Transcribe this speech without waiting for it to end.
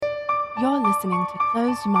You're listening to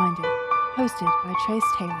Closed Minded, hosted by Trace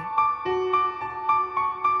Taylor.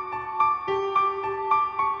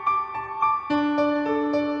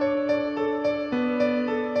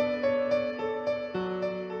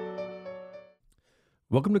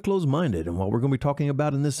 Welcome to Closed Minded, and what we're going to be talking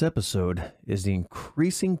about in this episode is the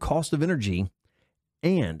increasing cost of energy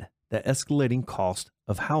and the escalating cost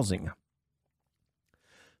of housing.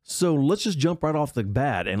 So let's just jump right off the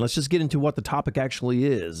bat and let's just get into what the topic actually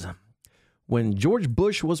is. When George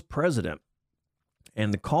Bush was president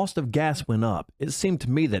and the cost of gas went up, it seemed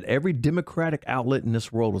to me that every Democratic outlet in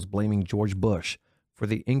this world was blaming George Bush for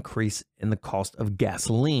the increase in the cost of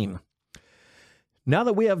gasoline. Now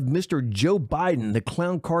that we have Mr. Joe Biden, the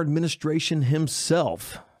clown car administration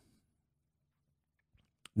himself,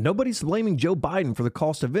 nobody's blaming Joe Biden for the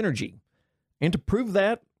cost of energy. And to prove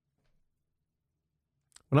that,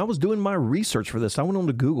 when I was doing my research for this, I went on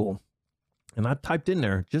to Google and I typed in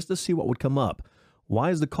there just to see what would come up. Why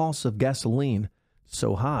is the cost of gasoline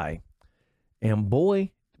so high? And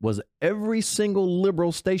boy, was every single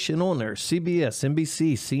liberal station on there, CBS,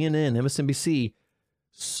 NBC, CNN, MSNBC,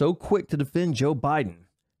 so quick to defend Joe Biden.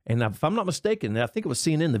 And if I'm not mistaken, I think it was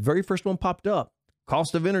CNN, the very first one popped up.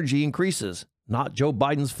 Cost of energy increases, not Joe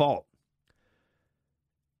Biden's fault.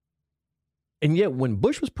 And yet when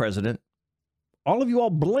Bush was president, all of you all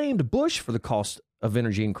blamed Bush for the cost of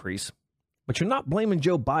energy increase, but you're not blaming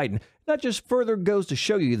Joe Biden. That just further goes to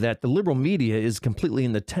show you that the liberal media is completely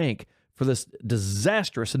in the tank for this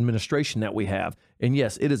disastrous administration that we have. And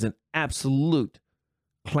yes, it is an absolute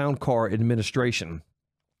clown car administration.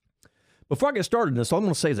 Before I get started in this, all I'm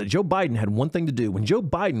going to say is that Joe Biden had one thing to do. When Joe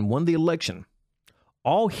Biden won the election,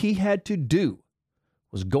 all he had to do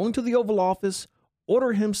was go into the Oval Office,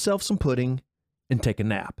 order himself some pudding, and take a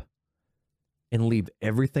nap, and leave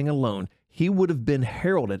everything alone. He would have been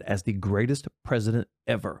heralded as the greatest president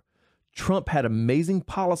ever. Trump had amazing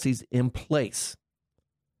policies in place.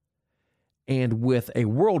 And with a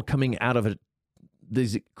world coming out of it,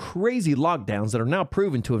 these crazy lockdowns that are now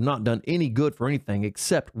proven to have not done any good for anything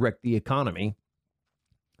except wreck the economy,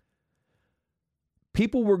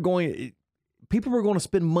 people were going to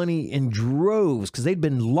spend money in droves because they'd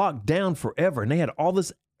been locked down forever and they had all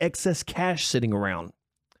this excess cash sitting around.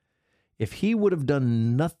 If he would have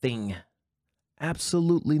done nothing,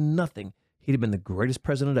 absolutely nothing, he'd have been the greatest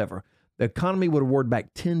president ever. The economy would have roared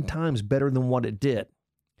back 10 times better than what it did.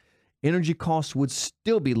 Energy costs would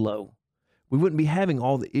still be low. We wouldn't be having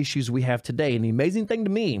all the issues we have today. And the amazing thing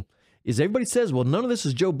to me is everybody says, well, none of this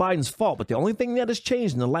is Joe Biden's fault. But the only thing that has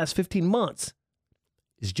changed in the last 15 months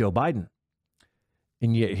is Joe Biden.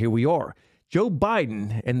 And yet here we are. Joe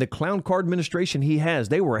Biden and the clown car administration he has,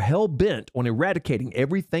 they were hell-bent on eradicating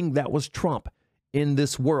everything that was Trump in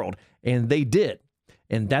this world. And they did.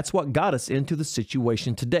 And that's what got us into the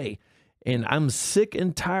situation today. And I'm sick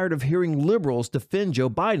and tired of hearing liberals defend Joe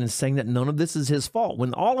Biden saying that none of this is his fault,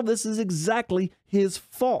 when all of this is exactly his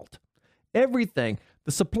fault. Everything,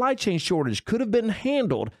 the supply chain shortage could have been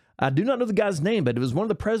handled. I do not know the guy's name, but it was one of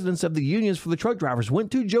the presidents of the unions for the truck drivers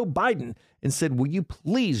went to Joe Biden and said, will you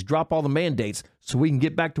please drop all the mandates so we can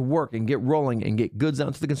get back to work and get rolling and get goods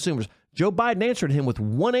out to the consumers? Joe Biden answered him with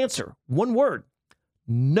one answer, one word: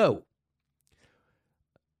 no.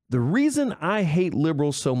 The reason I hate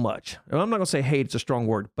liberals so much, and I'm not going to say hate, it's a strong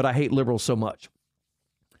word, but I hate liberals so much.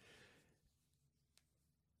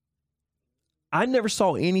 I never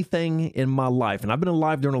saw anything in my life, and I've been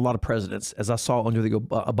alive during a lot of presidents, as I saw under the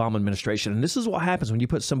Obama administration. And this is what happens when you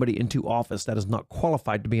put somebody into office that is not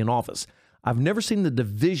qualified to be in office. I've never seen the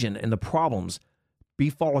division and the problems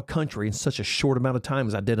befall a country in such a short amount of time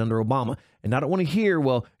as I did under Obama. And I don't want to hear,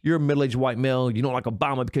 well, you're a middle-aged white male, you don't like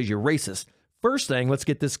Obama because you're racist. First thing, let's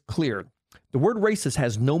get this clear. The word racist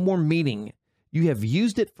has no more meaning. You have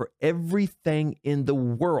used it for everything in the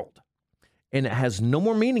world, and it has no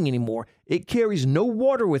more meaning anymore. It carries no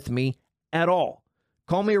water with me at all.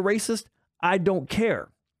 Call me a racist, I don't care.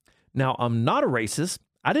 Now, I'm not a racist.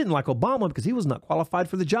 I didn't like Obama because he was not qualified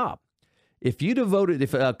for the job. If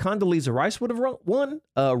Condoleezza Rice would have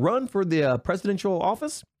run for the presidential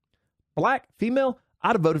office, black, female,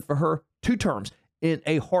 I'd have voted for her 2 terms in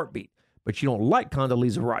a heartbeat. But you don't like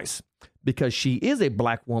Condoleezza Rice because she is a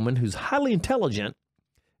black woman who's highly intelligent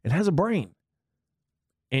and has a brain.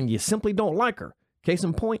 And you simply don't like her. Case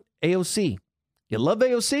in point, AOC. You love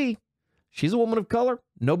AOC. She's a woman of color,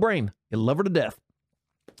 no brain. You love her to death.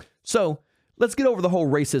 So let's get over the whole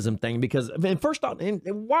racism thing because, first off, and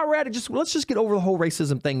while we're at it, let's just get over the whole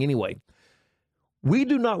racism thing anyway. We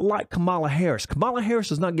do not like Kamala Harris. Kamala Harris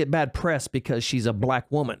does not get bad press because she's a black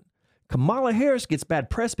woman. Kamala Harris gets bad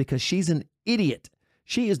press because she's an idiot.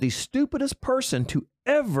 She is the stupidest person to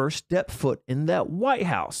ever step foot in that White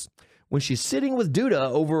House. When she's sitting with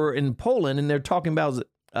Duda over in Poland and they're talking about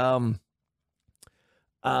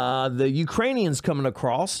the Ukrainians coming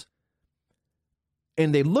across,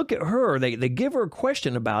 and they look at her, they give her a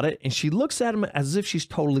question about it, and she looks at him as if she's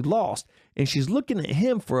totally lost. And she's looking at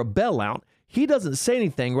him for a bailout. He doesn't say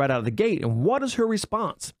anything right out of the gate. And what is her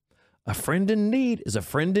response? A friend in need is a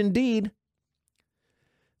friend indeed.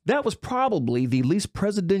 That was probably the least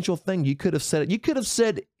presidential thing you could have said. You could have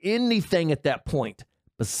said anything at that point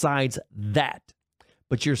besides that.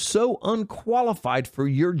 But you're so unqualified for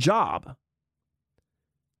your job.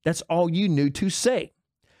 That's all you knew to say.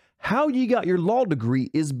 How you got your law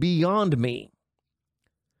degree is beyond me.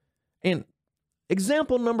 And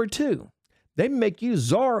example number 2, they make you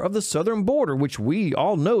czar of the southern border, which we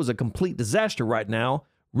all know is a complete disaster right now.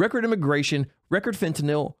 Record immigration, record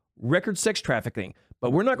fentanyl, record sex trafficking.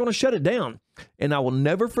 But we're not going to shut it down. And I will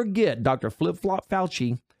never forget Dr. Flip-Flop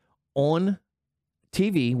Fauci on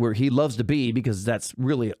TV, where he loves to be because that's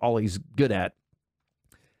really all he's good at.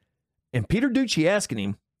 And Peter Ducey asking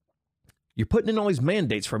him, you're putting in all these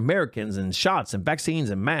mandates for Americans and shots and vaccines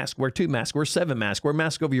and masks. Wear 2 masks, wear 7 masks, wear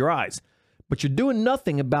masks over your eyes. But you're doing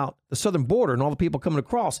nothing about the southern border and all the people coming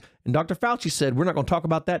across. And Dr. Fauci said, we're not going to talk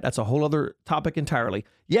about that. That's a whole other topic entirely.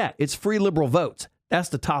 Yeah, it's free liberal votes. That's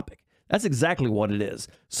the topic. That's exactly what it is.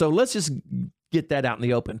 So let's just get that out in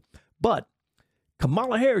the open. But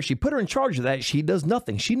Kamala Harris, she put her in charge of that. She does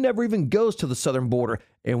nothing. She never even goes to the southern border.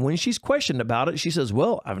 And when she's questioned about it, she says,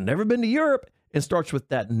 well, I've never been to Europe. And starts with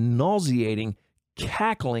that nauseating,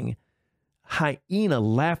 cackling, hyena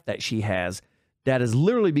laugh that she has that has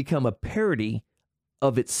literally become a parody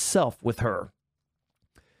of itself with her.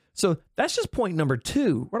 So that's just point number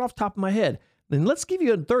 2, right off the top of my head. Then let's give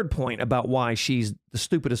you a third point about why she's the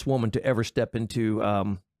stupidest woman to ever step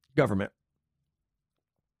into government.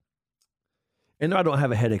 And no, I don't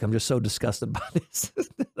have a headache. I'm just so disgusted by this.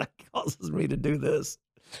 That causes me to do this.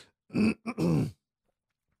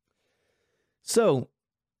 So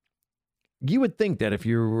you would think that if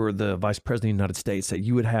you were the vice president of the United States, that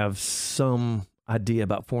you would have some idea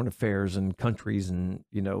about foreign affairs and countries, and,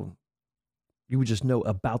 you know, you would just know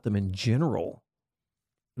about them in general.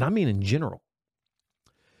 And I mean in general.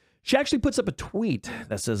 She actually puts up a tweet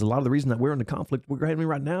that says a lot of the reason that we're in the conflict we're having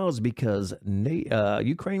right now is because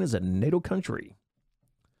Ukraine is a NATO country.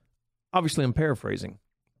 Obviously, I'm paraphrasing.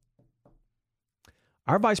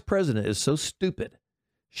 Our vice president is so stupid,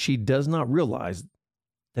 she does not realize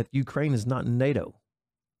that Ukraine is not in NATO.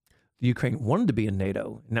 The Ukraine wanted to be in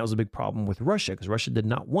NATO, and that was a big problem with Russia because Russia did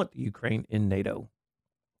not want the Ukraine in NATO.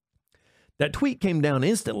 That tweet came down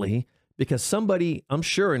instantly because somebody, I'm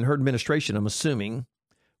sure in her administration, I'm assuming,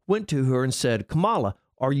 went to her and said, Kamala,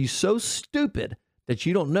 are you so stupid that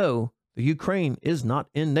you don't know the Ukraine is not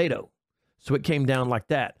in NATO? So it came down like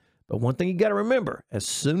that. But one thing you got to remember, as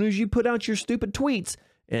soon as you put out your stupid tweets,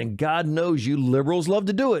 and God knows you liberals love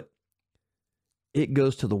to do it, it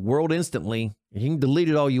goes to the world instantly. You can delete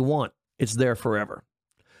it all you want. It's there forever.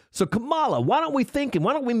 So Kamala, why don't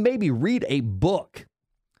we maybe read a book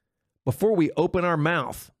before we open our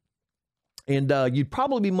mouth? And you'd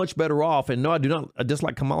probably be much better off. And no, I do not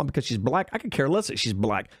dislike Kamala because she's black. I could care less that she's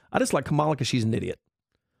black. I dislike Kamala because she's an idiot.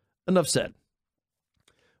 Enough said.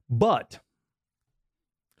 But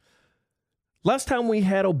last time we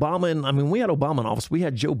had Obama, we had Obama in office. We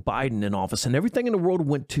had Joe Biden in office, and everything in the world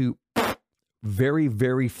went to very,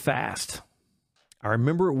 very fast. I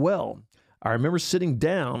remember it well. I remember sitting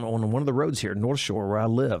down on one of the roads here, North Shore, where I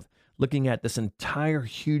live, looking at this entire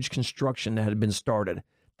huge construction that had been started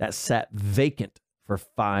that sat vacant for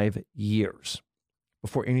 5 years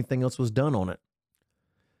before anything else was done on it.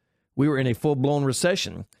 We were in a full-blown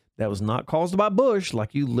recession that was not caused by Bush,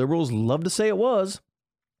 like you liberals love to say it was.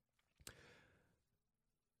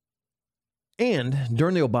 And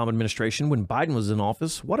during the Obama administration, when Biden was in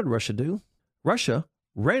office, what did Russia do? Russia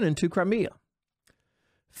ran into Crimea.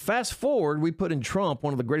 Fast forward, we put in Trump,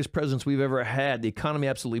 one of the greatest presidents we've ever had. The economy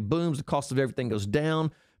absolutely booms. The cost of everything goes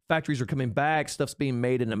down. Factories are coming back. Stuff's being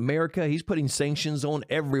made in America. He's putting sanctions on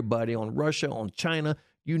everybody, on Russia, on China,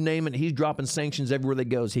 you name it. He's dropping sanctions everywhere they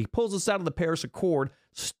goes. He pulls us out of the Paris Accord,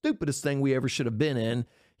 stupidest thing we ever should have been in.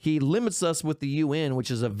 He limits us with the UN,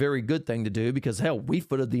 which is a very good thing to do because, hell, we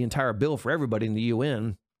footed the entire bill for everybody in the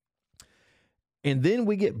UN. And then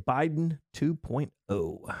we get Biden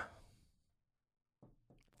 2.0.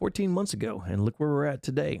 14 months ago, and look where we're at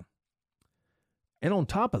today. And on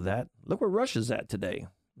top of that, look where Russia's at today.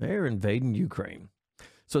 They're invading Ukraine.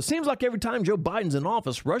 So it seems like every time Joe Biden's in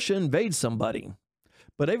office, Russia invades somebody.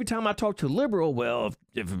 But every time I talk to a liberal, well,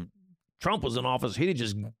 if Trump was in office, he'd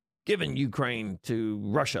just giving Ukraine to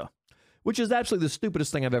Russia, which is absolutely the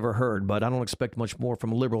stupidest thing I've ever heard. But I don't expect much more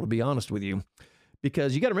from a liberal, to be honest with you,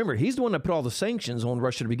 because you got to remember, he's the one that put all the sanctions on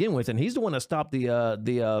Russia to begin with, and he's the one that stopped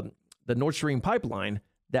the Nord Stream pipeline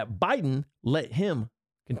that Biden let him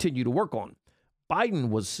continue to work on. Biden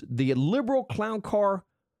was the liberal clown car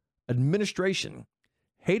administration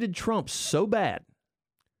hated Trump so bad,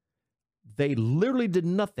 they literally did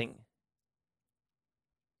nothing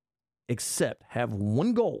except have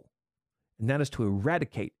one goal, and that is to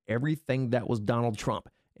eradicate everything that was Donald Trump.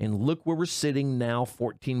 And look where we're sitting now,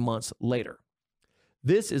 14 months later.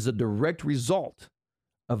 This is a direct result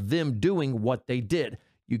of them doing what they did.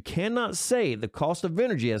 You cannot say the cost of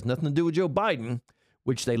energy has nothing to do with Joe Biden,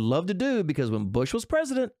 which they love to do, because when Bush was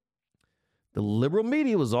president, the liberal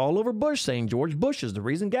media was all over Bush saying George Bush is the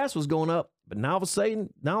reason gas was going up. But now all of a sudden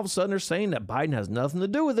they're saying that Biden has nothing to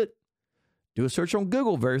do with it. Do a search on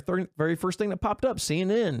Google, very first thing that popped up,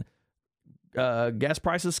 CNN, gas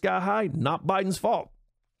prices sky high, not Biden's fault.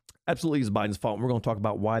 Absolutely is Biden's fault. And we're going to talk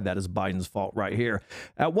about why that is Biden's fault right here.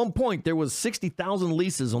 At one point, there was 60,000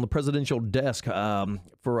 leases on the presidential desk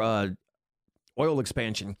for oil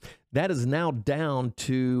expansion. That is now down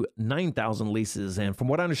to 9,000 leases. And from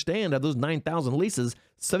what I understand, of those 9,000 leases,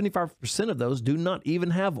 75% of those do not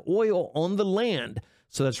even have oil on the land.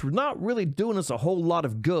 So that's not really doing us a whole lot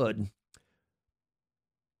of good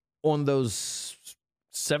on those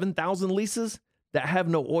 7,000 leases that have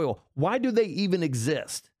no oil. Why do they even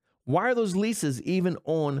exist? Why are those leases even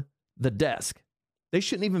on the desk? They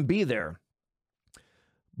shouldn't even be there.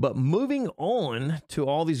 But moving on to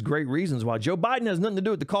all these great reasons why Joe Biden has nothing to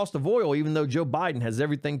do with the cost of oil, even though Joe Biden has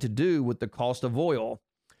everything to do with the cost of oil.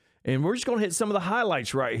 And we're just going to hit some of the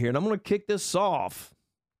highlights right here. And I'm going to kick this off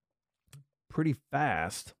pretty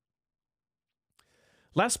fast.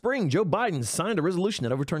 Last spring, Joe Biden signed a resolution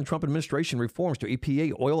that overturned Trump administration reforms to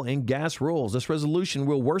EPA oil and gas rules. This resolution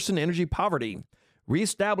will worsen energy poverty,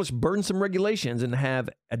 reestablish burdensome regulations, and have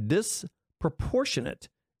a disproportionate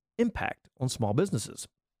impact on small businesses.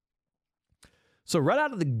 So right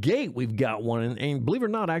out of the gate, we've got one. And believe it or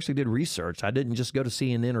not, I actually did research. I didn't just go to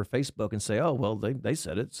CNN or Facebook and say, oh, well, they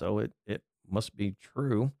said it, so it must be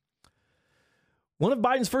true. One of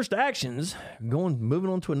Biden's first actions, moving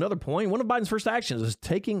on to another point, one of Biden's first actions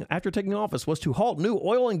after taking office was to halt new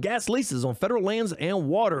oil and gas leases on federal lands and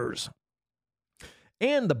waters.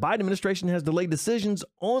 And the Biden administration has delayed decisions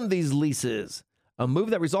on these leases, a move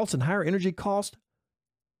that results in higher energy costs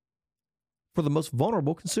for the most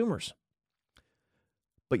vulnerable consumers.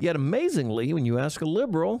 But yet, amazingly, when you ask a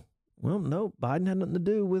liberal, well, no, Biden had nothing to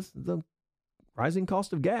do with the rising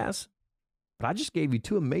cost of gas. But I just gave you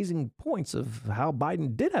two amazing points of how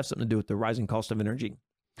Biden did have something to do with the rising cost of energy.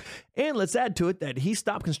 And let's add to it that he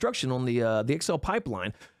stopped construction on the XL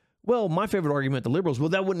pipeline. Well, my favorite argument, the liberals, well,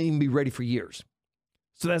 that wouldn't even be ready for years.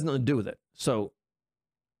 So that has nothing to do with it. So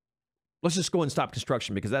let's just go and stop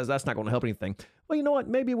construction, because that's not going to help anything. Well, you know what?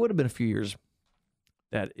 Maybe it would have been a few years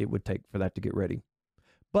that it would take for that to get ready.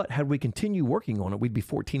 But had we continued working on it, we'd be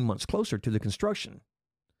 14 months closer to the construction.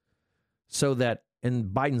 So that in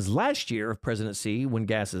Biden's last year of presidency, when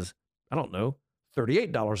gas is, I don't know,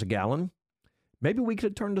 $38 a gallon, maybe we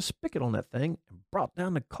could have turned a spigot on that thing and brought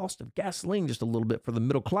down the cost of gasoline just a little bit for the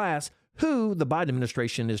middle class, who the Biden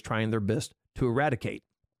administration is trying their best to eradicate.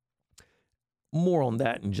 More on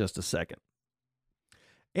that in just a second.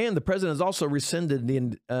 And the president has also rescinded the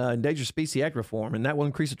Endangered Species Act reform, and that will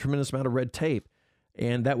increase a tremendous amount of red tape,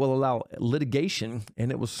 and that will allow litigation,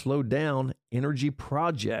 and it will slow down energy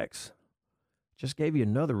projects. Just gave you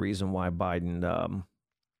another reason why Biden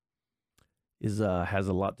has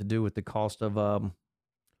a lot to do with the cost of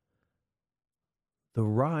the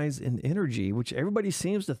rise in energy, which everybody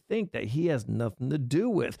seems to think that he has nothing to do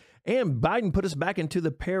with. And Biden put us back into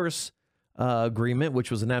the Paris agreement, which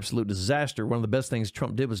was an absolute disaster. One of the best things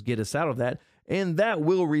Trump did was get us out of that. And that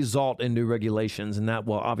will result in new regulations, and that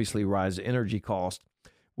will obviously rise energy cost,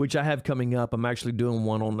 which I have coming up. I'm actually doing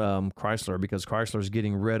one on Chrysler, because Chrysler is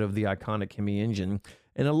getting rid of the iconic Hemi engine.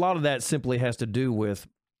 And a lot of that simply has to do with,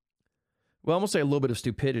 well, I'm going to say a little bit of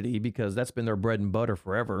stupidity, because that's been their bread and butter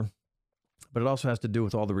forever. But it also has to do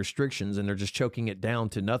with all the restrictions, and they're just choking it down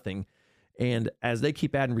to nothing. And as they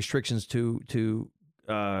keep adding restrictions to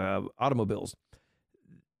automobiles,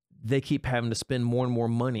 they keep having to spend more and more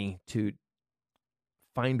money to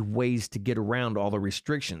find ways to get around all the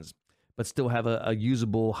restrictions, but still have a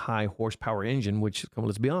usable high horsepower engine, which,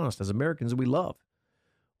 let's be honest, as Americans, we love.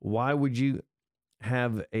 Why would you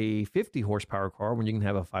have a 50 horsepower car when you can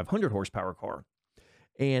have a 500 horsepower car?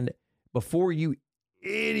 And before you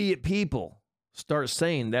idiot people start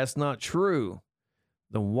saying that's not true,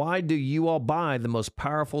 then why do you all buy the most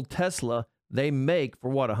powerful Tesla they make for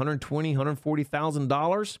what, $120,000,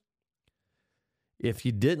 $140,000? If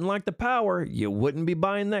you didn't like the power, you wouldn't be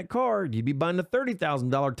buying that car. You'd be buying a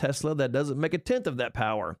 $30,000 Tesla that doesn't make a tenth of that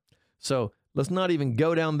power. So let's not even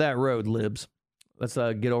go down that road, libs. Let's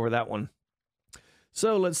get over that one.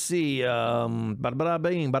 So let's see. Bada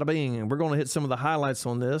bing, bada bing. We're going to hit some of the highlights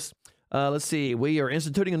on this. Let's see. We are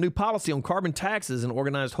instituting a new policy on carbon taxes and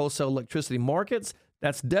organized wholesale electricity markets.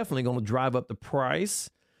 That's definitely going to drive up the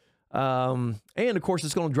price. And of course,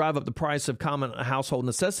 it's going to drive up the price of common household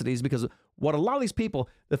necessities, because what a lot of these people,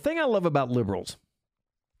 the thing I love about liberals,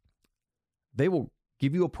 they will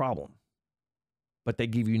give you a problem, but they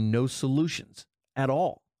give you no solutions at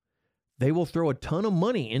all. They will throw a ton of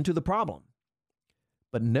money into the problem,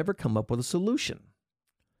 but never come up with a solution.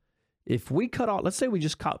 If we cut off, let's say we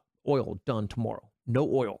just cut oil done tomorrow, no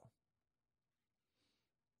oil.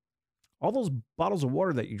 All those bottles of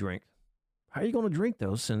water that you drink, how are you going to drink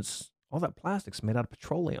those, since all that plastic's made out of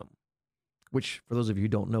petroleum, which, for those of you who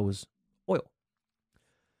don't know, is oil?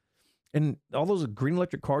 And all those green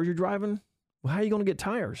electric cars you're driving, well, how are you going to get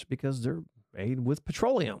tires? Because they're made with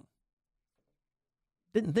petroleum.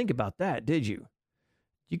 Didn't think about that, did you?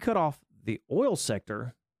 You cut off the oil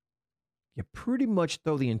sector, you pretty much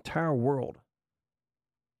throw the entire world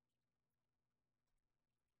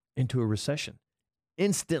into a recession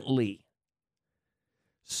instantly.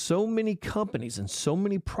 So many companies and so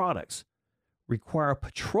many products require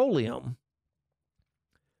petroleum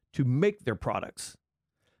to make their products,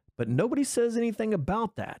 but nobody says anything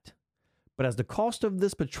about that. But as the cost of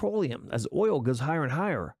this petroleum, as oil goes higher and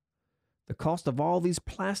higher, the cost of all these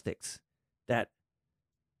plastics that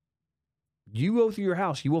you go through your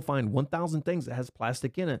house, you will find 1,000 things that has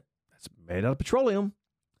plastic in it that's made out of petroleum.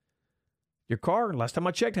 Your car, last time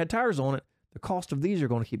I checked, had tires on it. The cost of these are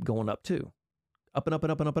going to keep going up too. Up and up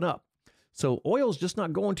and up and up and up. So oil is just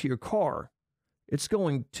not going to your car.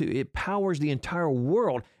 It powers the entire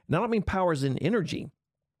world. And I don't mean powers in energy.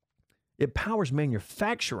 It powers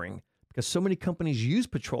manufacturing, because so many companies use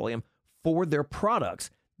petroleum for their products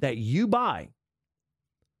that you buy.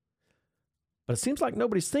 But it seems like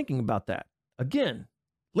nobody's thinking about that. Again,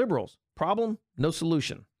 liberals, problem, no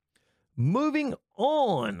solution. Moving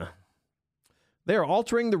on. They are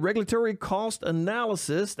altering the regulatory cost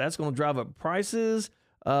analysis. That's going to drive up prices.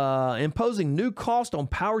 Imposing new cost on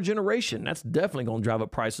power generation. That's definitely going to drive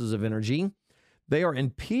up prices of energy. They are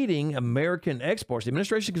impeding American exports. The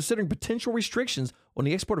administration is considering potential restrictions on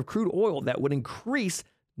the export of crude oil that would increase,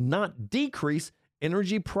 not decrease,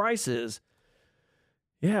 energy prices.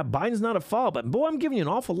 Yeah, Biden's not at fault, but boy, I'm giving you an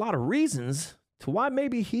awful lot of reasons to why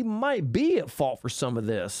maybe he might be at fault for some of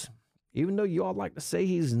this, even though you all like to say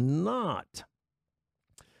he's not.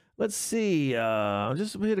 Let's see.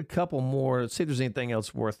 Just hit a couple more. Let's see if there's anything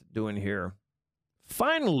else worth doing here.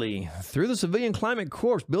 Finally, through the Civilian Climate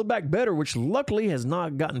Corps, Build Back Better, which luckily has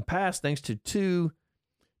not gotten passed thanks to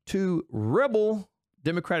two rebel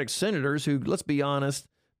Democratic senators who, let's be honest,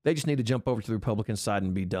 they just need to jump over to the Republican side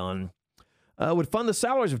and be done. Would fund the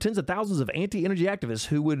salaries of tens of thousands of anti-energy activists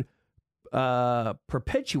who would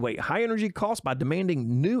perpetuate high energy costs by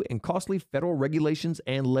demanding new and costly federal regulations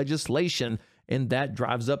and legislation, and that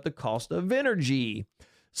drives up the cost of energy.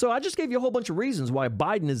 So I just gave you a whole bunch of reasons why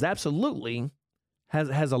Biden is absolutely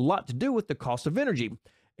has a lot to do with the cost of energy.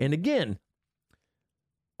 And again,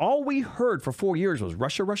 all we heard for 4 years was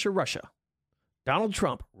Russia, Russia, Russia. Donald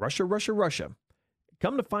Trump, Russia, Russia, Russia.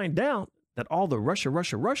 Come to find out that all the Russia,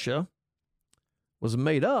 Russia, Russia was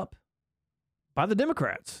made up by the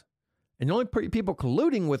Democrats. And the only people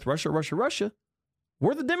colluding with Russia, Russia, Russia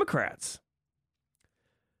were the Democrats.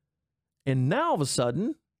 And now all of a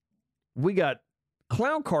sudden, we got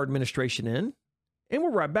clown car administration in, and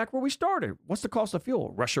we're right back where we started. What's the cost of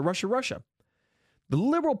fuel? Russia, Russia, Russia. The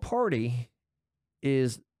Liberal Party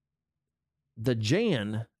is the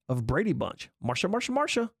Jan of Brady Bunch. Marsha, Marsha,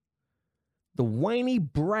 Marsha. The whiny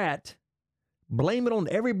brat, blame it on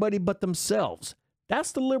everybody but themselves.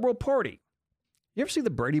 That's the Liberal Party. You ever see the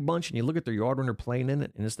Brady Bunch and you look at their yard when they're playing in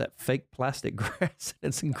it and it's that fake plastic grass?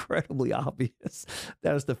 It's incredibly obvious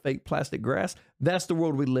that is the fake plastic grass. That's the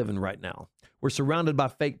world we live in right now. We're surrounded by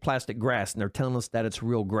fake plastic grass and they're telling us that it's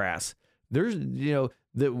real grass. There's,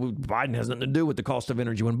 Biden has nothing to do with the cost of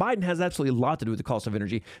energy. When Biden has absolutely a lot to do with the cost of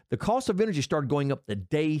energy. The cost of energy started going up the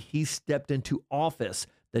day he stepped into office.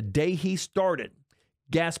 The day he started.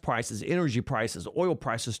 Gas prices, energy prices, oil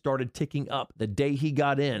prices started ticking up the day he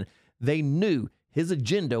got in. They knew his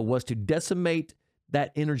agenda was to decimate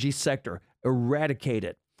that energy sector, eradicate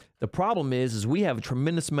it. The problem is we have a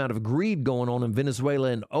tremendous amount of greed going on in Venezuela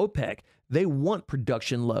and OPEC. They want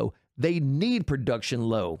production low. They need production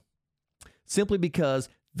low simply because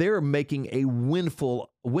they're making a windfall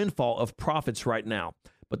of profits right now.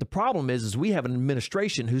 But the problem is we have an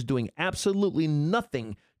administration who's doing absolutely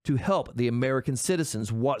nothing to help the American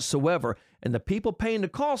citizens whatsoever. And the people paying the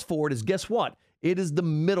cost for it is, guess what? It is the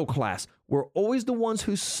middle class. We're always the ones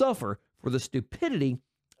who suffer for the stupidity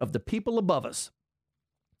of the people above us.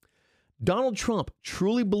 Donald Trump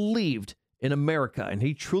truly believed in America, and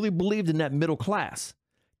he truly believed in that middle class.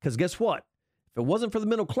 Because guess what? If it wasn't for the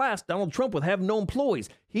middle class, Donald Trump would have no employees.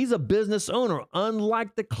 He's a business owner,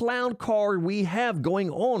 unlike the clown car we have going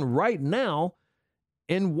on right now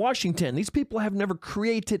in Washington. These people have never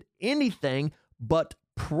created anything but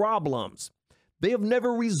problems. They have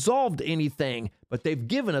never resolved anything, but they've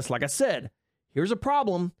given us, like I said, here's a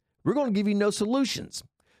problem. We're going to give you no solutions.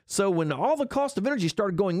 So when all the cost of energy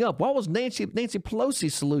started going up, what was Nancy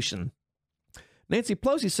Pelosi's solution? Nancy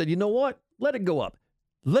Pelosi said, you know what? Let it go up.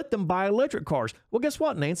 Let them buy electric cars. Well, guess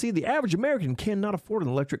what, Nancy? The average American cannot afford an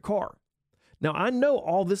electric car. Now, I know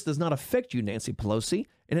all this does not affect you, Nancy Pelosi,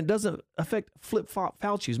 and it doesn't affect Flip-Flop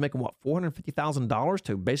Fauci, who's making, what, $450,000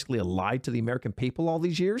 to basically lie to the American people all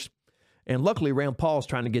these years? And luckily, Rand Paul's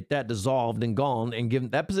trying to get that dissolved and gone, and given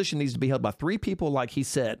that position needs to be held by 3 people, like he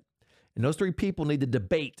said. And those 3 people need to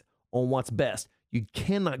debate on what's best. You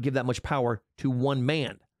cannot give that much power to one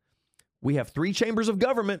man. We have 3 chambers of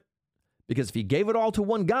government, because if you gave it all to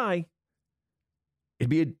one guy, it'd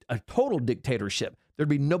be a total dictatorship. There'd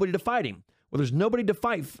be nobody to fight him. Well, there's nobody to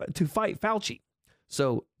fight Fauci.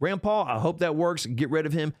 So Rand Paul, I hope that works. Get rid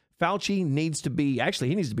of him. Fauci needs to be, actually,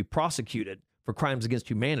 he needs to be prosecuted for crimes against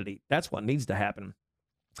humanity. That's what needs to happen.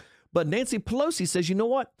 But Nancy Pelosi says, you know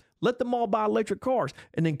what? Let them all buy electric cars.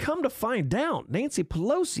 And then come to find out, Nancy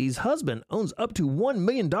Pelosi's husband owns up to $1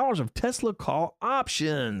 million of Tesla call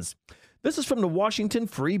options. This is from the Washington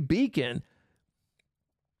Free Beacon.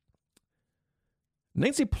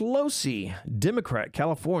 Nancy Pelosi, Democrat,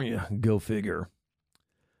 California, go figure.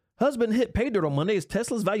 Husband hit pay dirt on Monday as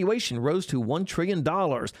Tesla's valuation rose to $1 trillion.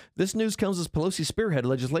 This news comes as Pelosi spearheaded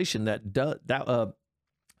legislation that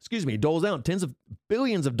doles out tens of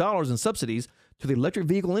billions of dollars in subsidies to the electric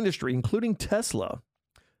vehicle industry, including Tesla,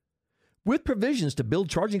 with provisions to build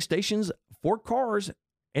charging stations for cars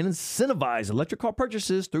and incentivize electric car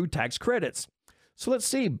purchases through tax credits. So let's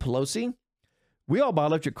see, Pelosi. We all buy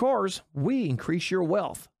electric cars. We increase your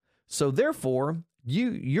wealth. So therefore,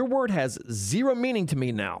 your word has zero meaning to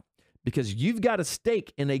me now, because you've got a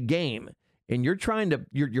stake in a game, and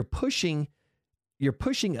you're pushing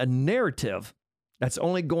a narrative that's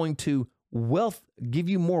only going to give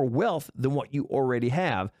you more wealth than what you already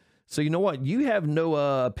have. So you know what? You have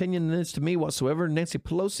no opinion in this to me whatsoever, Nancy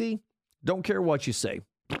Pelosi. Don't care what you say.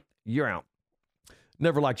 You're out.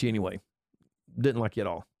 Never liked you anyway. Didn't like you at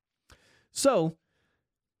all. So,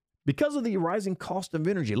 because of the rising cost of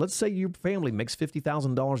energy, let's say your family makes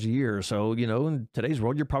 $50,000 a year. So, in today's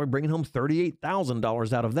world, you're probably bringing home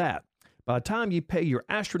 $38,000 out of that. By the time you pay your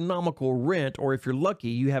astronomical rent, or if you're lucky,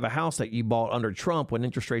 you have a house that you bought under Trump when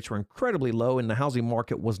interest rates were incredibly low and the housing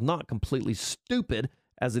market was not completely stupid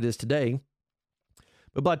as it is today.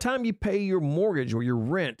 But by the time you pay your mortgage or your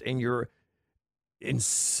rent and you're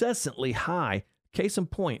incessantly high, case in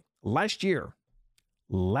point, last year,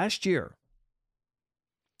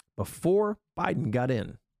 before Biden got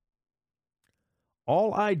in,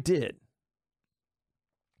 all I did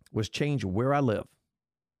was change where I live.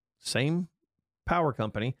 Same power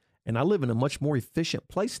company, and I live in a much more efficient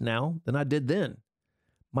place now than I did then.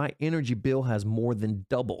 My energy bill has more than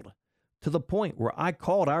doubled, to the point where I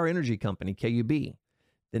called our energy company, KUB.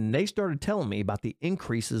 Then they started telling me about the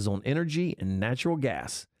increases on energy and natural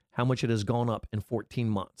gas, how much it has gone up in 14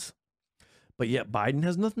 months. But yet Biden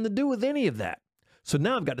has nothing to do with any of that. So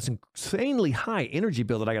now I've got this insanely high energy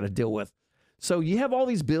bill that I got to deal with. So you have all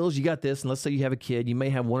these bills, you got this, and let's say you have a kid, you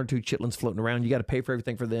may have 1 or 2 chitlins floating around, you got to pay for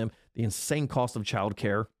everything for them, the insane cost of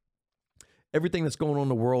childcare, everything that's going on in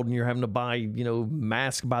the world, and you're having to buy,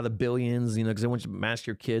 masks by the billions, because they want you to mask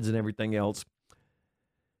your kids and everything else.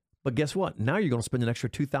 But guess what? Now you're going to spend an extra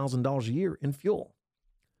 $2,000 a year in fuel.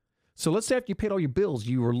 So let's say after you paid all your bills,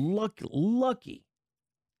 you were lucky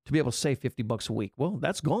to be able to save $50 a week. Well,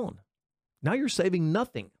 that's gone. Now you're saving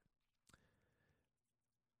nothing.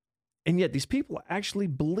 And yet these people actually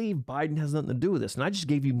believe Biden has nothing to do with this. And I just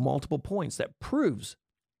gave you multiple points that proves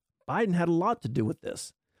Biden had a lot to do with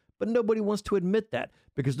this. But nobody wants to admit that,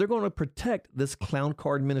 because they're going to protect this clown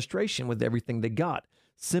car administration with everything they got,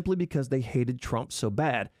 simply because they hated Trump so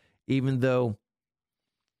bad. Even though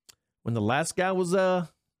when the last guy was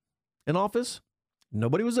in office,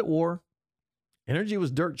 nobody was at war. Energy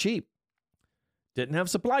was dirt cheap. Didn't have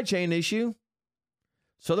supply chain issue.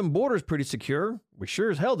 Southern border is pretty secure. We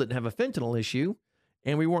sure as hell didn't have a fentanyl issue,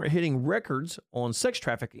 and we weren't hitting records on sex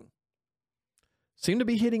trafficking. Seem to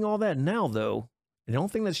be hitting all that now, though. And the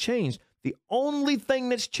only thing that's changed, the only thing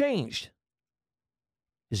that's changed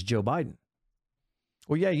is Joe Biden.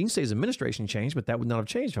 Well, yeah, you can say his administration changed, but that would not have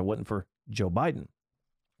changed if it wasn't for Joe Biden.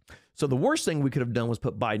 So the worst thing we could have done was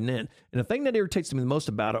put Biden in. And the thing that irritates me the most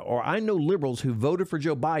about it, or I know liberals who voted for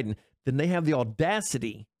Joe Biden, then they have the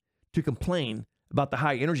audacity to complain about the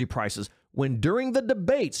high energy prices, when during the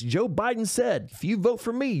debates, Joe Biden said, if you vote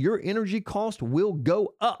for me, your energy cost will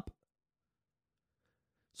go up.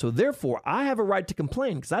 So therefore, I have a right to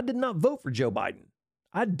complain because I did not vote for Joe Biden.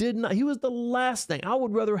 I did not. He was the last thing. I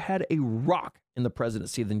would rather had a rock in the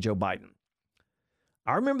presidency than Joe Biden.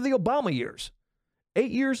 I remember the Obama years.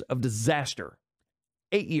 8 years of disaster.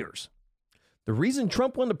 8 years. The reason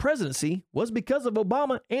Trump won the presidency was because of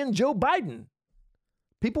Obama and Joe Biden.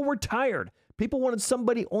 People were tired. People wanted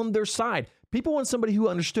somebody on their side. People wanted somebody who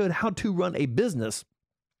understood how to run a business,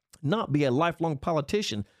 not be a lifelong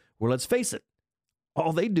politician where, let's face it,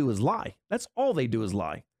 all they do is lie. That's all they do is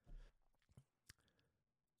lie.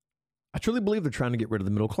 I truly believe they're trying to get rid of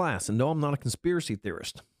the middle class. And no, I'm not a conspiracy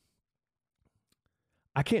theorist.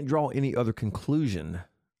 I can't draw any other conclusion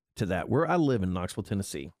to that. Where I live in Knoxville,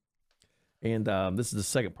 Tennessee, and this is the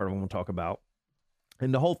second part I want to talk about,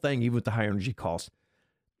 and the whole thing, even with the high energy costs,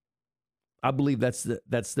 I believe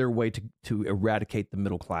that's their way to eradicate the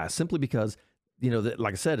middle class, simply because,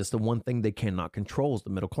 like I said, it's the one thing they cannot control is the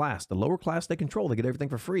middle class. The lower class they control. They get everything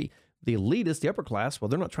for free. The elitists, the upper class, well,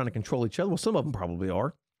 they're not trying to control each other. Well, some of them probably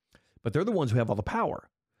are, but they're the ones who have all the power.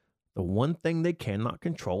 The one thing they cannot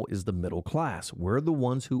control is the middle class. We're the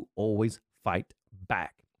ones who always fight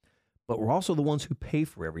back, but we're also the ones who pay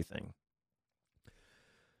for everything.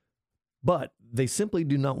 But they simply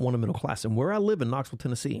do not want a middle class. And where I live in Knoxville,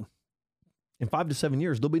 Tennessee, in 5 to 7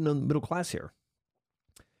 years, there'll be no middle class here.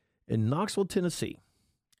 In Knoxville, Tennessee,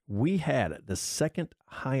 we had the second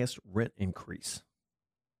highest rent increase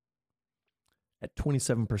at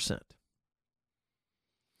 27%.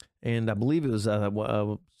 And I believe it was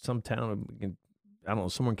some town, I don't know,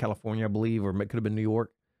 somewhere in California, I believe, or it could have been New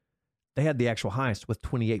York. They had the actual highest with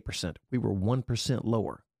 28%. We were 1%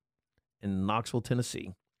 lower in Knoxville,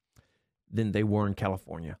 Tennessee than they were in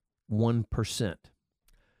California. 1%.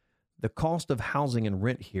 The cost of housing and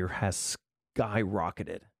rent here has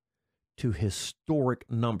skyrocketed to historic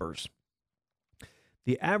numbers.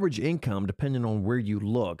 The average income, depending on where you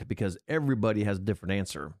look, because everybody has a different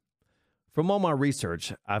answer. From all my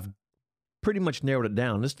research, I've pretty much narrowed it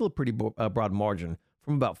down. It's still a pretty broad margin.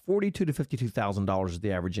 From about $42,000 to $52,000 is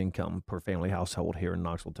the average income per family household here in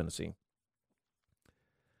Knoxville, Tennessee.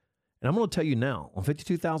 And I'm going to tell you now, on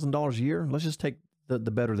 $52,000 a year, let's just take the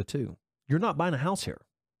better of the two. You're not buying a house here.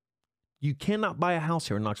 You cannot buy a house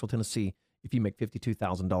here in Knoxville, Tennessee if you make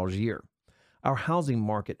 $52,000 a year. Our housing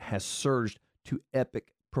market has surged to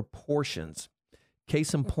epic proportions.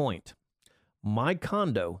 Case in point, my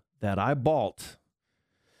condo that I bought,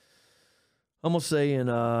 I'm going to say in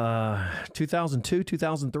 2002,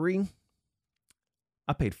 2003,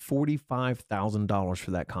 I paid $45,000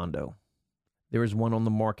 for that condo. There is one on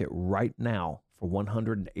the market right now for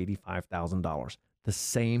 $185,000. The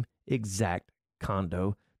same exact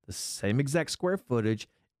condo, the same exact square footage,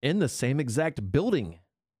 in the same exact building.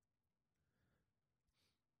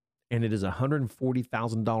 And it is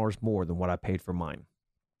 $140,000 more than what I paid for mine.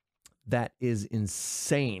 That is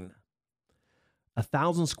insane.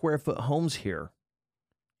 1,000 square foot homes here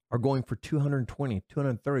are going for $220,000,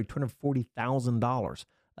 $230,000, $240,000.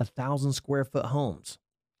 1,000 square foot homes.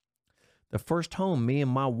 The first home me and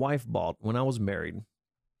my wife bought when I was married,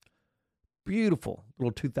 beautiful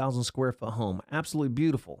little 2,000 square foot home, absolutely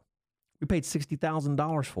beautiful. We paid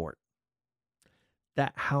 $60,000 for it.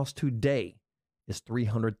 That house today is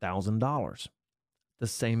 $300,000. The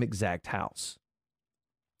same exact house.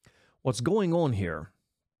 What's going on here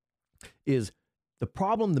is the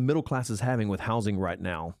problem the middle class is having with housing right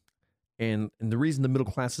now, and the reason the middle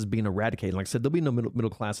class is being eradicated. Like I said, there'll be no middle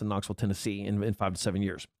class in Knoxville, Tennessee in 5 to 7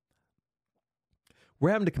 years. We're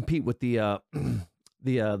having to compete with the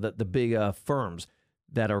big firms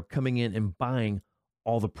that are coming in and buying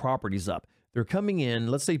all the properties up. They're coming in.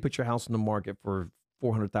 Let's say you put your house in the market for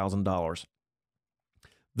 $400,000.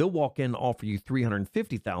 They'll walk in and offer you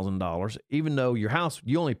 $350,000, even though your house,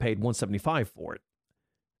 you only paid $175,000 for it.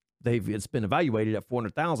 It's been evaluated at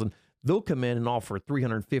 $400,000. They'll come in and offer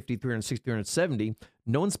 $350,000, $360,000, $370,000.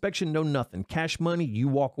 No inspection, no nothing. Cash money, you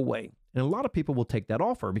walk away. And a lot of people will take that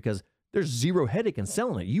offer because there's zero headache in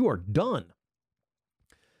selling it. You are done.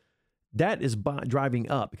 That is driving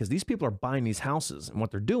up because these people are buying these houses, and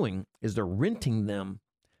what they're doing is they're renting them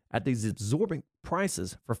at these exorbitant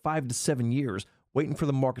prices for 5 to 7 years, waiting for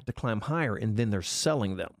the market to climb higher, and then they're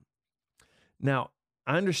selling them. Now,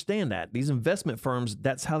 I understand that. These investment firms,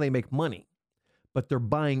 that's how they make money. But they're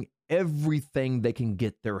buying everything they can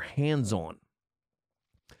get their hands on.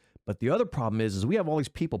 But the other problem is we have all these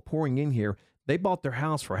people pouring in here. They bought their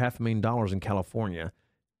house for $500,000 in California.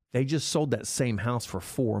 They just sold that same house for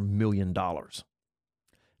 $4 million.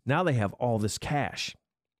 Now they have all this cash.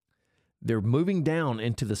 They're moving down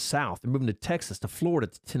into the South. They're moving to Texas, to Florida,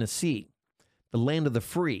 to Tennessee, the land of the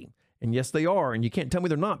free. And yes, they are. And you can't tell me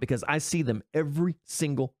they're not, because I see them every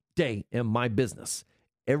single day in my business.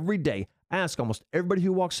 Every day. I ask almost everybody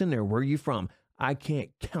who walks in there, where are you from? I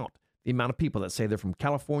can't count the amount of people that say they're from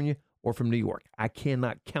California or from New York. I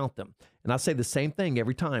cannot count them. And I say the same thing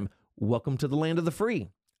every time. Welcome to the land of the free.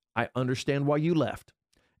 I understand why you left.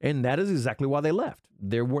 And that is exactly why they left.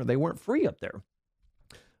 They weren't free up there.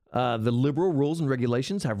 The liberal rules and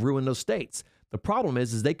regulations have ruined those states. The problem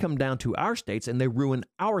is they come down to our states and they ruin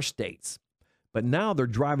our states. But now they're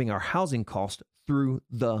driving our housing cost through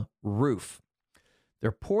the roof.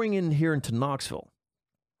 They're pouring in here into Knoxville.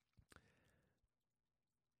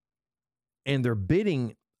 And they're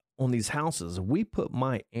bidding on these houses. We put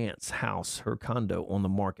my aunt's house, her condo, on the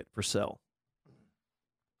market for sale.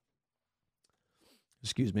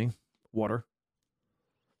 Excuse me, water.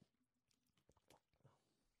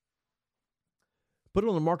 Put it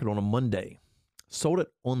on the market on a Monday. Sold it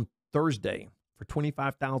on Thursday for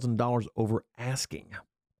 $25,000 over asking,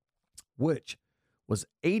 which was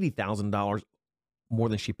 $80,000 more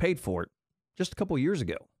than she paid for it just a couple of years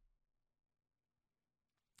ago.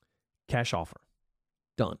 Cash offer.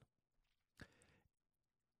 Done.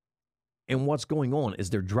 And what's going on is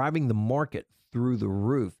they're driving the market through the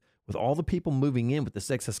roof with all the people moving in with this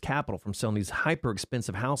excess capital from selling these hyper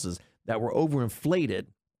expensive houses that were overinflated.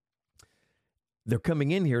 They're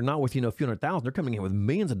coming in here not with, a few $100,000. They're coming in with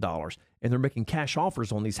millions of dollars, and they're making cash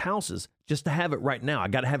offers on these houses just to have it right now. I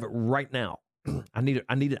got to have it right now. I need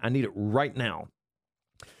it right now.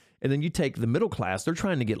 And then you take the middle class, they're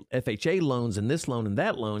trying to get FHA loans and this loan and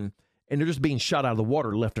that loan, and they're just being shot out of the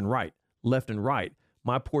water left and right.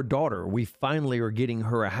 My poor daughter, we finally are getting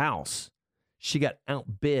her a house. She got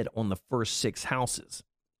outbid on the first 6 houses.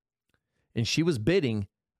 And she was bidding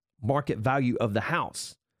market value of the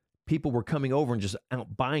house. People were coming over and just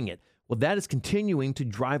out buying it. Well, that is continuing to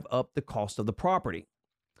drive up the cost of the property.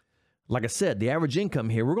 Like I said, the average income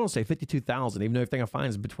here, we're going to say $52,000, even though everything I find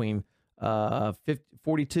is between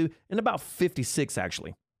 42 and about 56,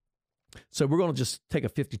 actually. So we're going to just take a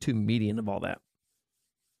 52 median of all that.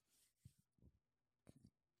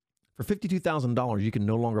 For $52,000, you can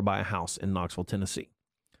no longer buy a house in Knoxville, Tennessee.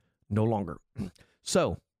 No longer.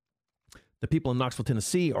 So the people in Knoxville,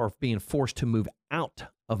 Tennessee are being forced to move out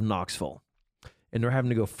of Knoxville. And they're having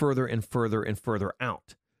to go further and further and further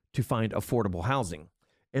out to find affordable housing.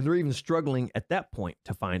 And they're even struggling at that point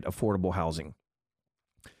to find affordable housing.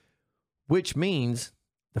 Which means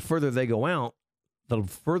the further they go out, the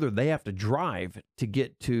further they have to drive to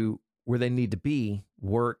get to where they need to be,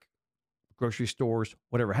 work, grocery stores,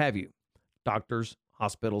 whatever have you, doctors,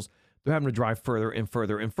 hospitals. They're having to drive further and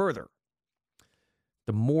further and further.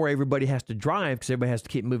 The more everybody has to drive, because everybody has to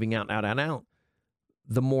keep moving out,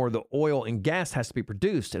 the more the oil and gas has to be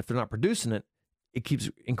produced. And if they're not producing it, it keeps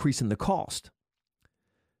increasing the cost.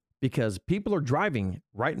 Because people are driving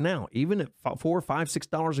right now, even at $4, $5,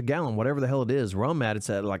 $6 a gallon, whatever the hell it is. Where I'm at, it's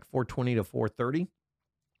at like $4.20 to $4.30.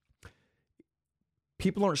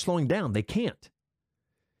 People aren't slowing down. They can't.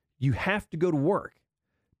 You have to go to work,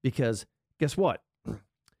 because guess what?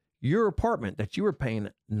 Your apartment that you were paying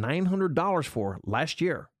 $900 for last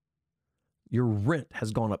year, your rent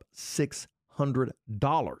has gone up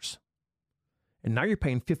 $600. And now you're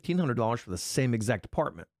paying $1,500 for the same exact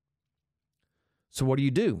apartment. So what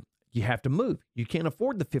do? You have to move. You can't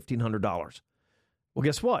afford the $1,500. Well,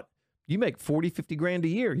 guess what? You make 40, 50 grand a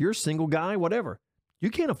year. You're a single guy, whatever.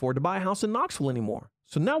 You can't afford to buy a house in Knoxville anymore.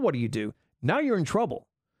 So now what do? Now you're in trouble.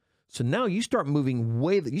 So now you start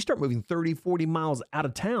moving 30, 40 miles out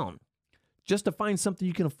of town just to find something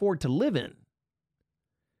you can afford to live in.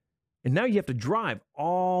 And now you have to drive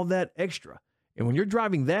all that extra. And when you're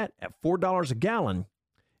driving that at $4 a gallon,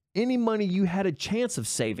 any money you had a chance of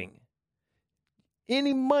saving,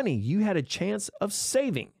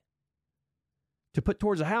 to put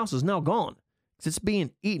towards a house is now gone, because it's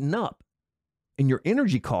being eaten up in your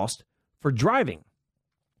energy cost for driving.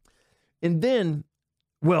 And then,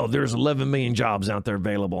 well, there's 11 million jobs out there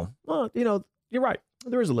available. Well, you're right.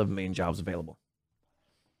 There is 11 million jobs available.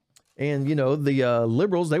 And the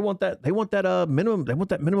liberals, they want that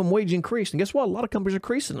minimum wage increase. And guess what? A lot of companies are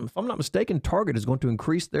increasing them. If I'm not mistaken, Target is going to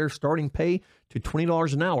increase their starting pay to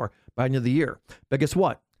 $20 an hour by the end of the year. But guess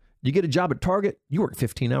what? You get a job at Target, you work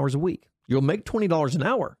 15 hours a week. You'll make $20 an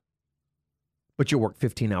hour, but you'll work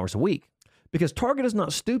 15 hours a week because Target is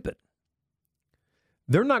not stupid.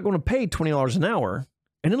 They're not going to pay $20 an hour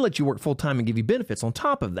and then let you work full time and give you benefits on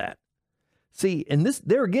top of that. See, and this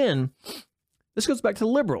goes back to the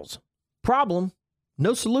liberals. Problem,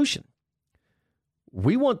 no solution.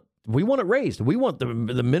 We want it raised. We want the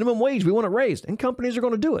minimum wage. We want it raised. And companies are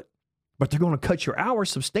going to do it. But they're going to cut your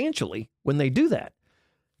hours substantially when they do that.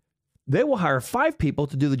 They will hire 5 people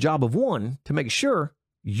to do the job of 1 to make sure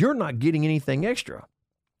you're not getting anything extra.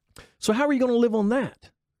 So how are you going to live on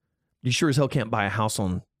that? You sure as hell can't buy a house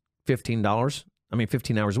on $15 hours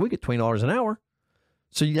a week at $20 an hour.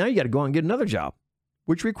 So now you got to go out and get another job,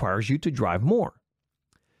 which requires you to drive more.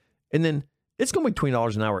 And then it's going to be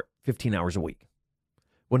 $20 an hour, 15 hours a week.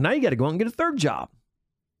 Well, now you got to go out and get a third job.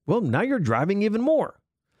 Well, now you're driving even more.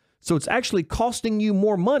 So it's actually costing you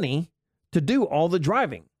more money to do all the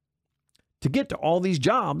driving, to get to all these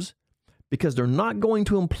jobs, because they're not going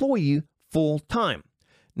to employ you full time.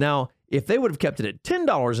 Now, if they would have kept it at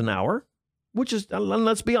 $10 an hour, which is,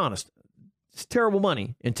 let's be honest, it's terrible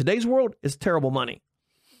money. In today's world, it's terrible money.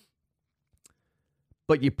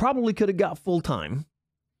 But you probably could have got full time.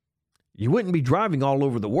 You wouldn't be driving all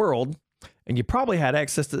over the world, and you probably had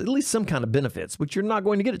access to at least some kind of benefits, which you're not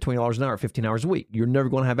going to get at $20 an hour, 15 hours a week. You're never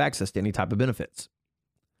going to have access to any type of benefits.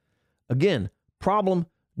 Again, problem,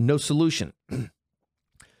 no solution.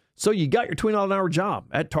 So you got your $20 an hour job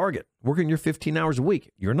at Target, working your 15 hours a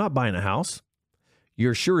week. You're not buying a house.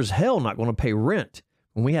 You're sure as hell not going to pay rent.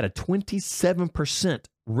 When we had a 27%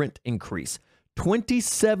 rent increase,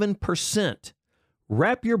 27%.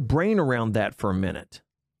 Wrap your brain around that for a minute.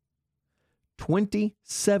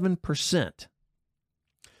 27%.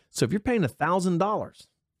 So if you're paying $1,000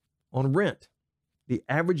 on rent, the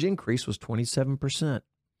average increase was 27%.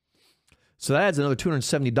 So that adds another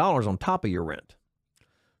 $270 on top of your rent.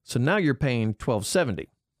 So now you're paying $1,270.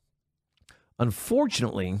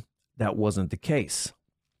 Unfortunately, that wasn't the case.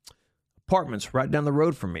 Apartments right down the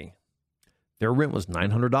road from me, their rent was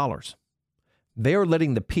 $900. They are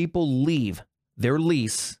letting the people leave their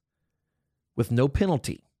lease with no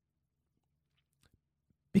penalty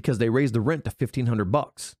because they raised the rent to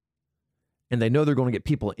 $1,500, and they know they're going to get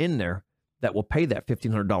people in there that will pay that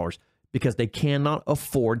 $1,500 because they cannot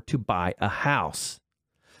afford to buy a house.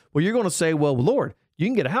 Well, you're going to say, well, Lord, you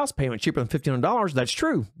can get a house payment cheaper than $1,500. That's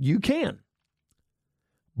true. You can.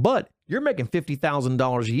 But you're making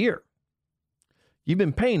 $50,000 a year. You've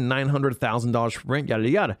been paying $900,000 for rent, yada,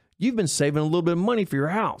 yada. You've been saving a little bit of money for your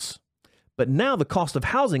house. But now the cost of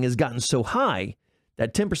housing has gotten so high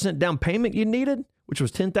that 10% down payment you needed, which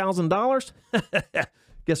was $10,000,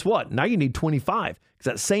 guess what? Now you need $25,000 because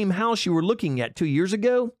that same house you were looking at 2 years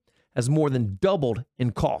ago has more than doubled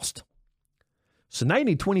in cost. So now you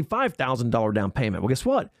need $25,000 down payment. Well, guess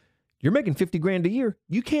what? You're making $50,000 a year.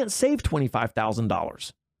 You can't save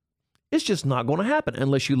 $25,000. It's just not going to happen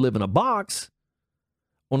unless you live in a box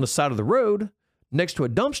on the side of the road next to a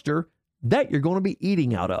dumpster that you're going to be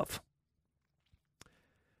eating out of.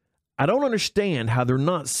 I don't understand how they're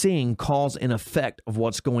not seeing cause and effect of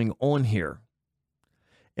what's going on here.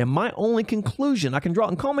 And my only conclusion I can draw,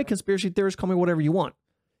 and call me conspiracy theorist, call me whatever you want,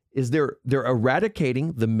 is they're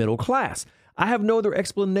eradicating the middle class. I have no other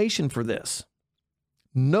explanation for this.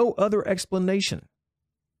 No other explanation.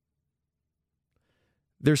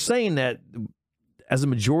 They're saying that as a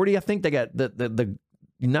majority, I think they got the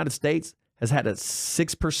United States has had a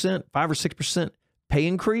 6%, 5 or 6% pay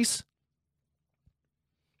increase.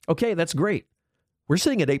 Okay, that's great. We're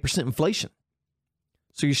sitting at 8% inflation.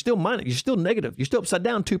 So you're still minus, you're still negative, you're still upside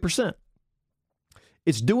down 2%.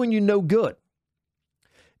 It's doing you no good.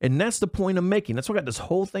 And that's the point I'm making. That's what got this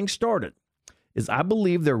whole thing started, is I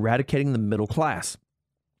believe they're eradicating the middle class.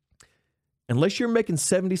 Unless you're making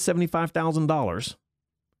 $70,000, $75,000,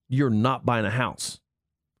 you're not buying a house.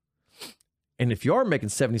 And if you are making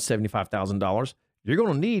 $70,000, $75,000, you're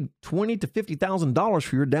going to need $20,000 to $50,000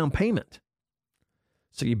 for your down payment.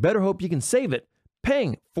 So you better hope you can save it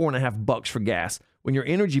paying $4.50 for gas when your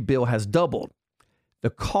energy bill has doubled. The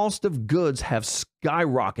cost of goods have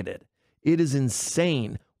skyrocketed. It is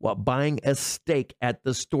insane what buying a steak at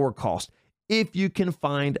the store costs, if you can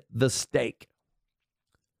find the steak.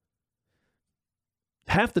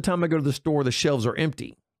 Half the time I go to the store, the shelves are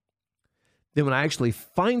empty. Then when I actually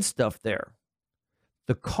find stuff there,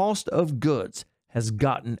 the cost of goods has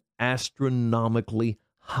gotten astronomically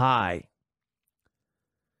high.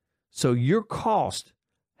 So your cost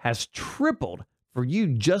has tripled for you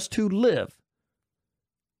just to live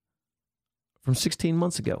from 16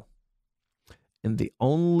 months ago. And the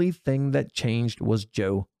only thing that changed was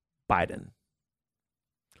Joe Biden.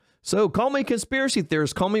 So call me conspiracy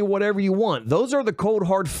theorist, call me whatever you want. Those are the cold,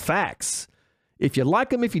 hard facts. If you like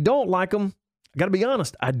them, if you don't like them, I got to be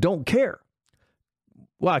honest, I don't care.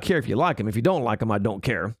 Well, I care if you like them. If you don't like them, I don't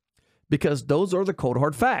care. Because those are the cold,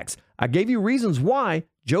 hard facts. I gave you reasons why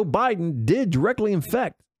Joe Biden did directly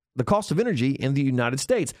affect the cost of energy in the United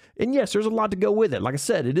States. And yes, there's a lot to go with it. Like I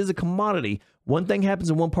said, it is a commodity. One thing happens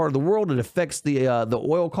in one part of the world, it affects the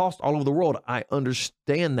oil cost all over the world. I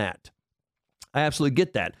understand that. I absolutely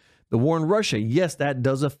get that. The war in Russia, yes, that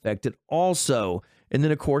does affect it also. And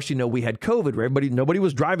then, of course, you know, we had COVID where nobody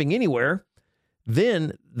was driving anywhere.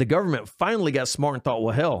 Then the government finally got smart and thought,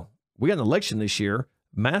 well, hell, we got an election this year.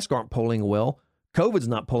 Masks aren't polling well. COVID's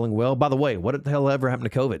not polling well. By the way, what the hell ever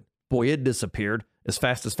happened to COVID? Boy, it disappeared as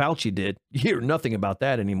fast as Fauci did. You hear nothing about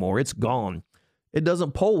that anymore. It's gone. It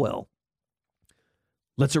doesn't poll well.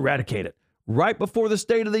 Let's eradicate it. Right before the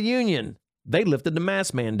State of the Union, they lifted the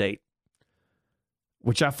mask mandate,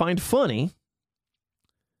 which I find funny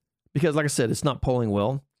because, like I said, it's not polling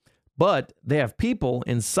well. But they have people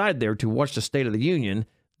inside there to watch the State of the Union.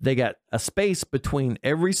 They got a space between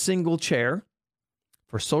every single chair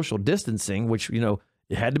for social distancing, which, you know,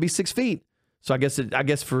 it had to be 6 feet. So I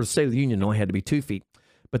guess for the State of the Union, it only had to be 2 feet.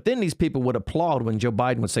 But then these people would applaud when Joe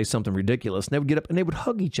Biden would say something ridiculous, and they would get up and they would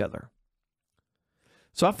hug each other.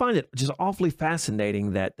 So I find it just awfully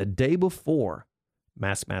fascinating that the day before,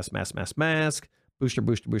 mask, booster,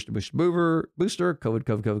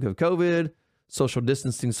 COVID, social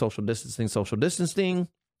distancing,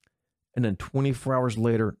 and then 24 hours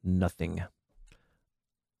later, nothing.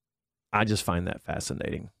 I just find that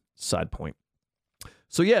fascinating. Side point.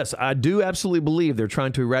 So yes, I do absolutely believe they're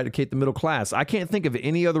trying to eradicate the middle class. I can't think of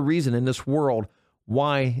any other reason in this world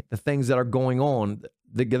why the things that are going on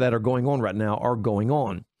right now are going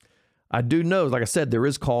on. I do know, like I said, there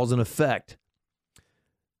is cause and effect.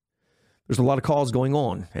 There's a lot of cause going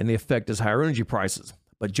on, and the effect is higher energy prices.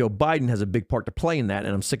 But Joe Biden has a big part to play in that,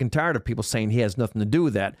 and I'm sick and tired of people saying he has nothing to do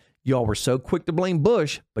with that. Y'all were so quick to blame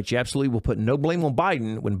Bush, but you absolutely will put no blame on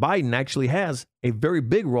Biden when Biden actually has a very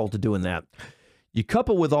big role to do in that. You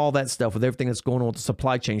couple with all that stuff, with everything that's going on with the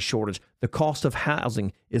supply chain shortage, the cost of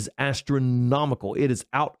housing is astronomical. It is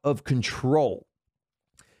out of control.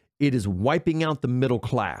 It is wiping out the middle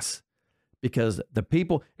class because the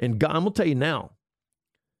people, and God, I'm going to tell you now,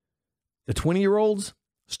 the 20-year-olds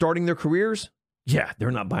starting their careers, yeah,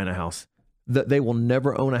 they're not buying a house. They will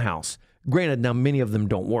never own a house. Granted, now many of them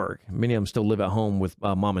don't work. Many of them still live at home with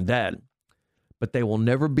mom and dad. But they will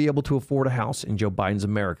never be able to afford a house in Joe Biden's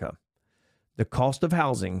America. The cost of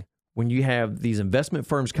housing, when you have these investment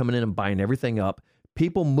firms coming in and buying everything up,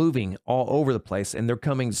 people moving all over the place, and they're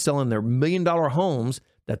coming selling their $1 million homes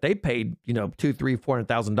that they paid, you know, $200,000, $300,000,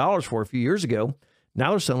 $400,000 for a few years ago.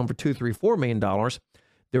 Now they're selling for $2, $3, $4 million.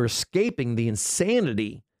 They're escaping the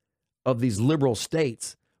insanity of these liberal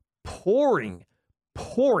states, pouring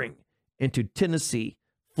into Tennessee,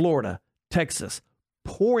 Florida, Texas,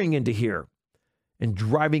 pouring into here and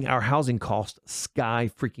driving our housing costs sky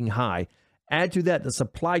freaking high. Add to that the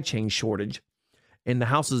supply chain shortage, and the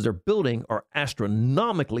houses they're building are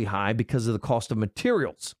astronomically high because of the cost of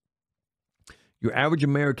materials. Your average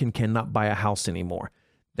American cannot buy a house anymore.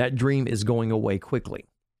 That dream is going away quickly.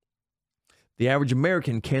 The average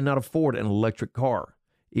American cannot afford an electric car,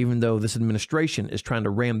 even though this administration is trying to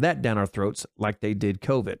ram that down our throats like they did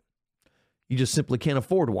COVID. You just simply can't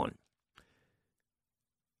afford one.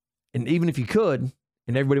 And even if you could,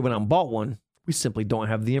 and everybody went out and bought one, we simply don't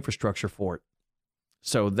have the infrastructure for it.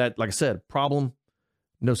 So that, like I said, problem,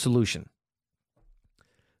 no solution.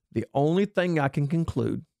 The only thing I can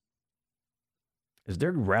conclude is they're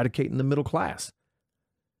eradicating the middle class.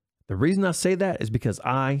 The reason I say that is because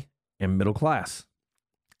I am middle class.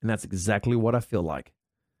 And that's exactly what I feel like.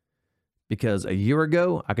 Because a year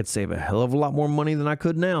ago, I could save a hell of a lot more money than I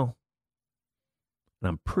could now. And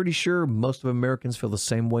I'm pretty sure most of Americans feel the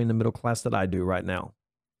same way in the middle class that I do right now.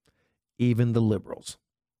 Even the liberals.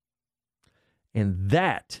 And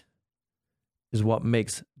that is what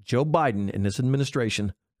makes Joe Biden and this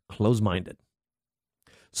administration close-minded.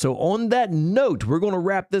 So on that note, we're going to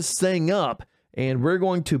wrap this thing up and we're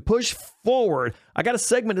going to push forward. I got a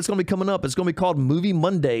segment that's going to be coming up. It's going to be called Movie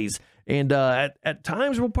Mondays. And at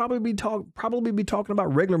times we'll probably be talking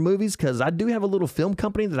about regular movies because I do have a little film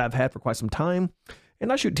company that I've had for quite some time.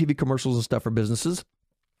 And I shoot TV commercials and stuff for businesses.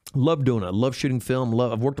 Love doing it. Love shooting film.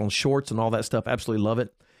 I've worked on shorts and all that stuff. Absolutely love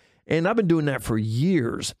it. And I've been doing that for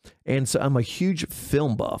years. And so I'm a huge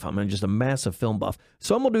film buff. I'm just a massive film buff.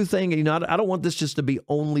 So I'm going to do things, you know, I don't want this just to be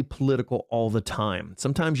only political all the time.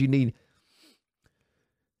 Sometimes you need,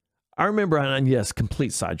 I remember, and yes,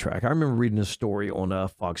 complete sidetrack. I remember reading a story on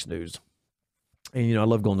Fox News. And, you know, I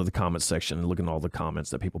love going to the comments section and looking at all the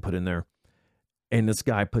comments that people put in there. And this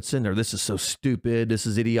guy puts in there, this is so stupid. This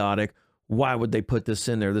is idiotic. Why would they put this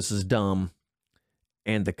in there? This is dumb.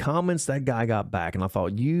 And the comments that guy got back, and I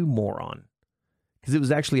thought, you moron. Because it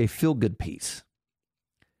was actually a feel-good piece.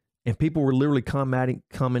 And people were literally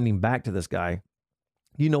commenting back to this guy,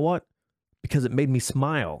 you know what? Because it made me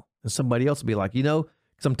smile. And somebody else would be like, you know,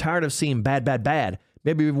 because I'm tired of seeing bad, bad, bad.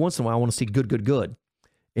 Maybe every once in a while I want to see good, good, good.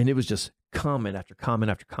 And it was just comment after comment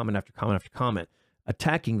after comment after comment after comment,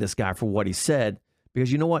 attacking this guy for what he said.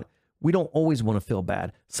 Because you know what? We don't always want to feel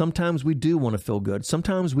bad. Sometimes we do want to feel good.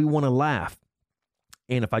 Sometimes we want to laugh.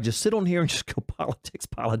 And if I just sit on here and just go politics,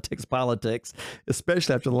 politics, politics,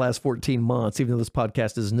 especially after the last 14 months, even though this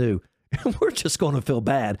podcast is new, we're just going to feel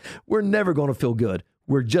bad. We're never going to feel good.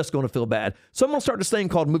 We're just going to feel bad. So I'm going to start this thing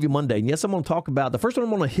called Movie Monday. And yes, I'm going to talk about, the first one I'm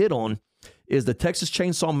going to hit on is the Texas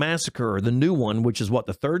Chainsaw Massacre, the new one, which is what,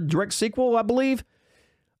 the third direct sequel, I believe?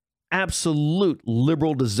 Absolute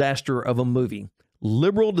liberal disaster of a movie.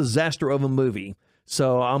 Liberal disaster of a movie.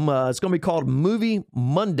 So it's going to be called Movie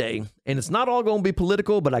Monday, and it's not all going to be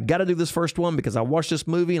political, but I got to do this first one because I watched this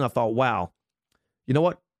movie and I thought, wow, you know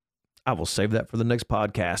what? I will save that for the next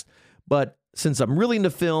podcast. But since I'm really into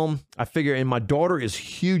film, I figure, and my daughter is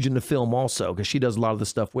huge into film also because she does a lot of this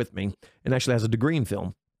stuff with me and actually has a degree in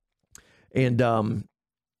film. And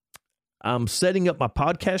I'm setting up my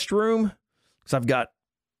podcast room because I've got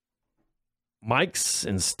mics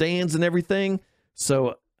and stands and everything.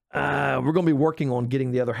 So we're going to be working on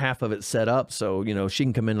getting the other half of it set up. So, you know, she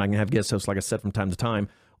can come in and I can have guest hosts, like I said, from time to time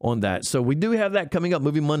on that. So we do have that coming up,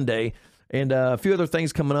 Movie Monday, and a few other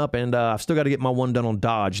things coming up. And I've still got to get my one done on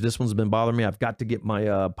Dodge. This one's been bothering me. I've got to get my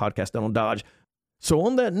podcast done on Dodge. So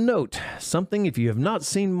on that note, something, if you have not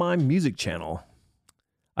seen my music channel,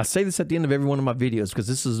 I say this at the end of every one of my videos because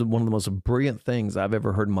this is one of the most brilliant things I've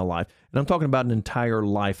ever heard in my life. And I'm talking about an entire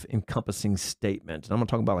life encompassing statement. And I'm not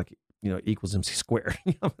talking about like, you know, equals MC squared.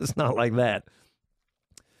 It's not like that.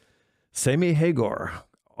 Sammy Hagar,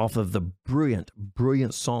 off of the brilliant,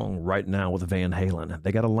 brilliant song Right Now with Van Halen.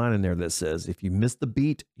 They got a line in there that says, if you miss the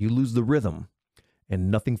beat, you lose the rhythm and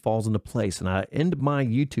nothing falls into place. And I end my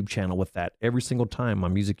YouTube channel with that every single time, my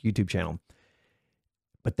music YouTube channel.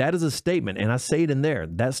 But that is a statement, and I say it in there.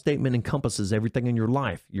 That statement encompasses everything in your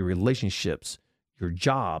life, your relationships, your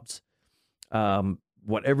jobs,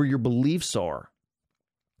 whatever your beliefs are.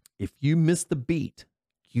 If you miss the beat,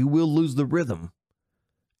 you will lose the rhythm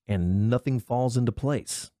and nothing falls into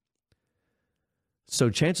place.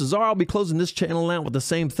 So chances are I'll be closing this channel out with the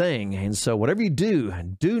same thing. And so whatever you do,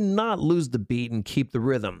 do not lose the beat and keep the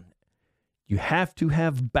rhythm. You have to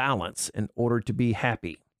have balance in order to be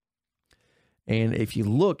happy. And if you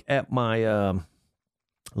look at my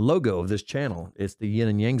logo of this channel, it's the yin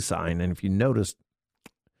and yang sign. And if you notice,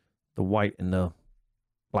 the white and the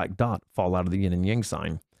black dot fall out of the yin and yang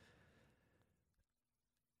sign.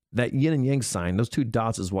 That yin and yang sign, those two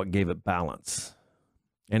dots is what gave it balance.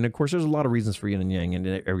 And of course, there's a lot of reasons for yin and yang, and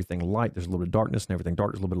everything light, there's a little bit of darkness, and everything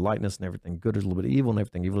dark, there's a little bit of lightness, and everything good, there's a little bit of evil, and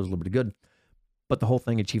everything evil, there's a little bit of good. But the whole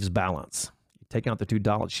thing achieves balance. You take out the two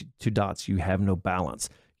dots, you have no balance.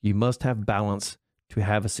 You must have balance to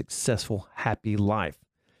have a successful, happy life.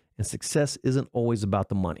 And success isn't always about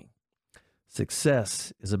the money.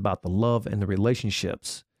 Success is about the love and the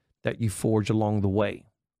relationships that you forge along the way.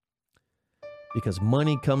 Because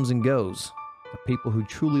money comes and goes. The people who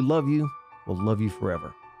truly love you will love you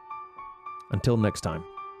forever. Until next time.